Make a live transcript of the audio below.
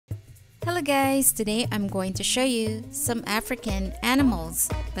Hello guys, today I'm going to show you some African animals.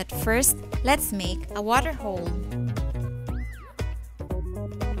 But first, let's make a water hole.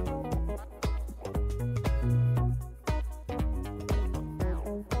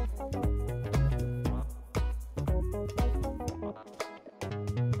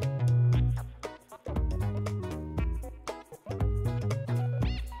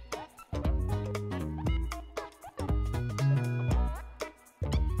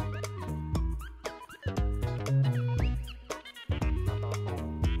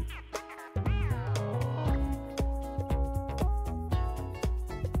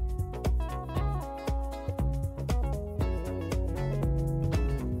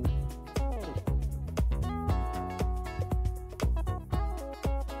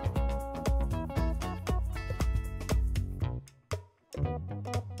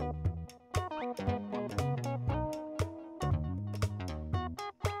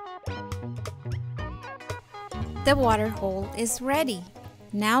 The water hole is ready.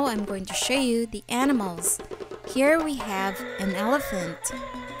 Now I'm going to show you the animals. Here we have an elephant.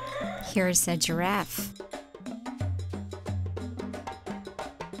 Here's a giraffe.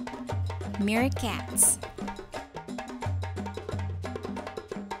 Meerkats.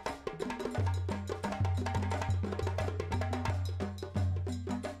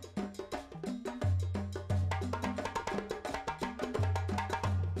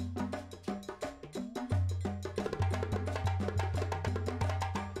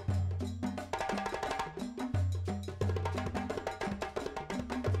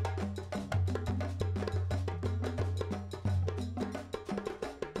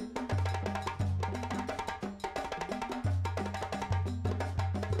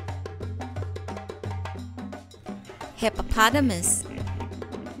 Hippopotamus.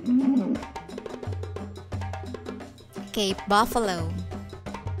 Cape buffalo.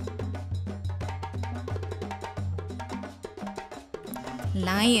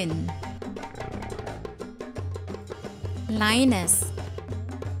 Lion. Lioness.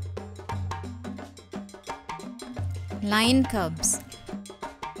 Lion cubs.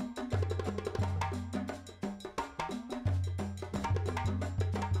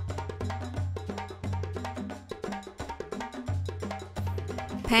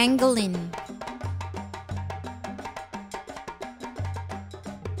 Pangolin.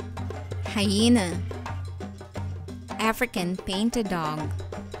 Hyena. African painted dog.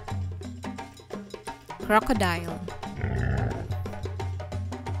 Crocodile.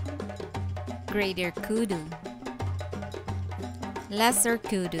 Greater kudu. Lesser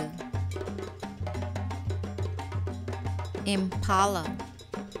kudu. Impala.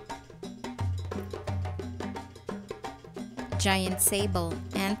 Giant sable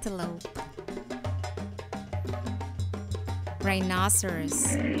antelope.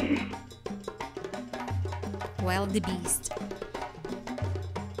 Rhinoceros. Wildebeest.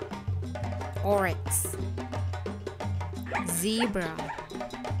 Oryx. Zebra.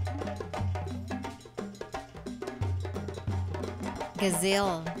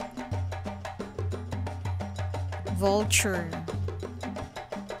 Gazelle. Vulture.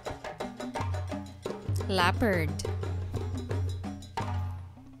 Leopard.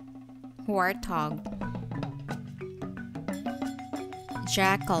 Warthog.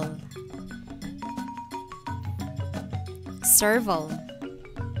 Jackal. Serval.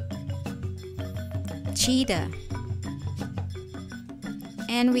 Cheetah.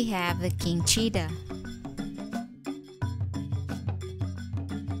 And we have the king cheetah.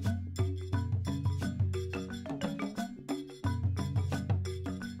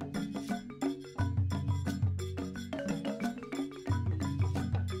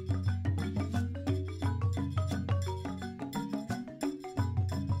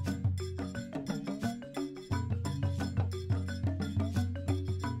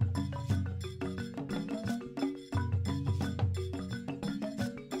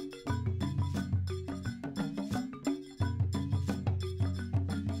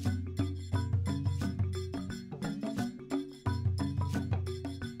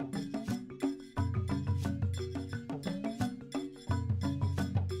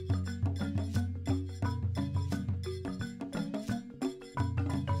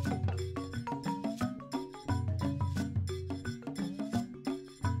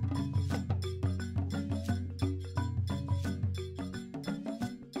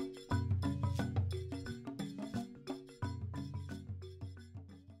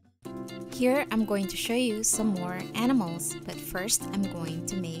 Here I'm going to show you some more animals, but first I'm going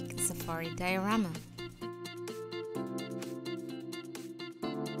to make a safari diorama.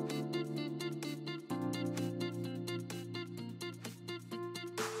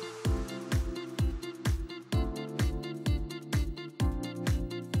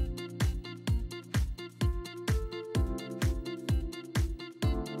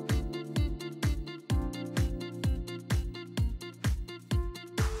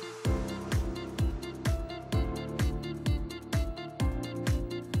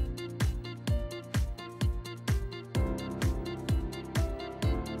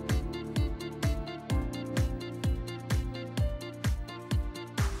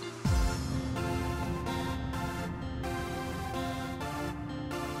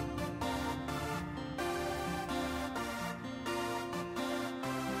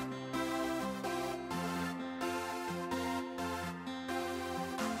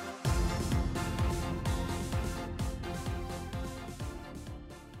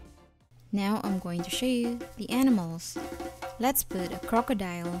 Now I'm going to show you the animals. Let's put a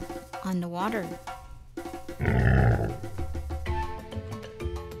crocodile on the water.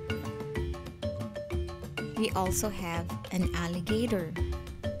 We also have an alligator.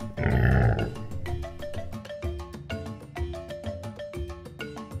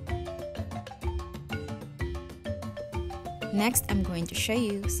 Next, I'm going to show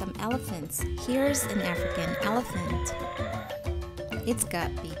you some elephants. Here's an African elephant. It's got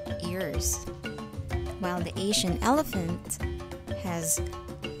big ears, while the Asian elephant has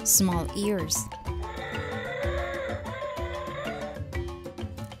small ears.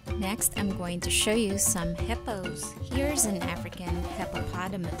 Next, I'm going to show you some hippos. Here's an African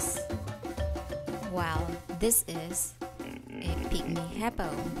hippopotamus, while this is a pygmy hippo.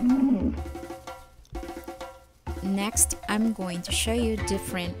 Next, I'm going to show you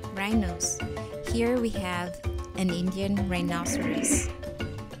different rhinos. Here we have an Indian rhinoceros.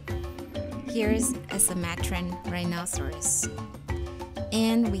 Here's a Sumatran rhinoceros.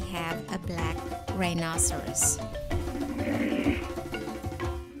 And we have a black rhinoceros.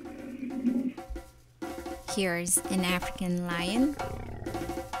 Here's an African lion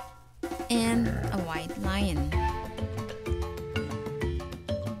and a white lion.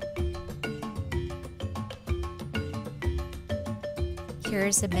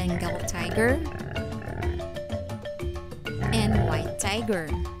 Here's a Bengal tiger and white tiger.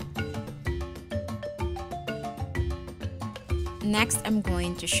 Next, I'm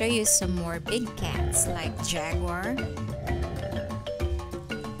going to show you some more big cats like jaguar,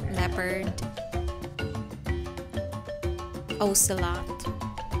 leopard, ocelot,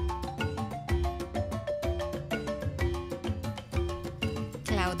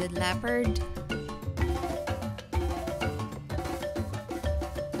 clouded leopard,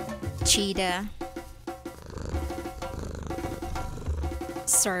 cheetah,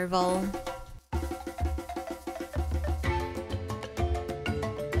 serval,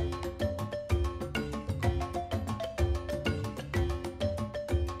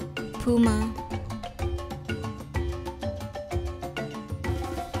 puma,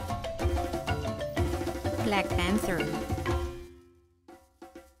 black panther,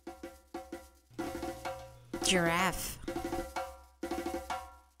 giraffe,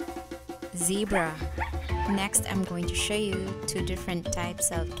 zebra. Next, I'm going to show you two different types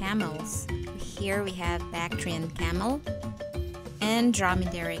of camels. Here we have Bactrian camel and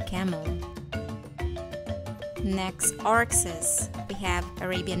dromedary camel. Next, oryxes. We have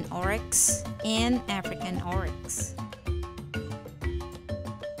Arabian oryx and African oryx.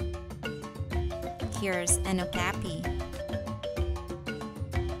 Here's an okapi,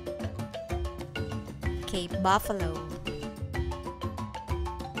 Cape buffalo,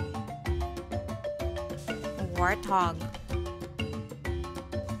 warthog,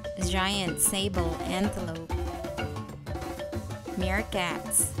 giant sable antelope,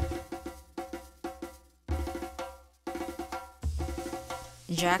 meerkats,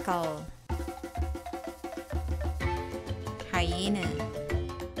 jackal, hyena,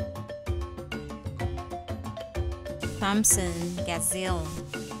 Thompson gazelle,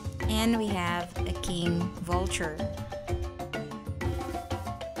 and we have a king vulture.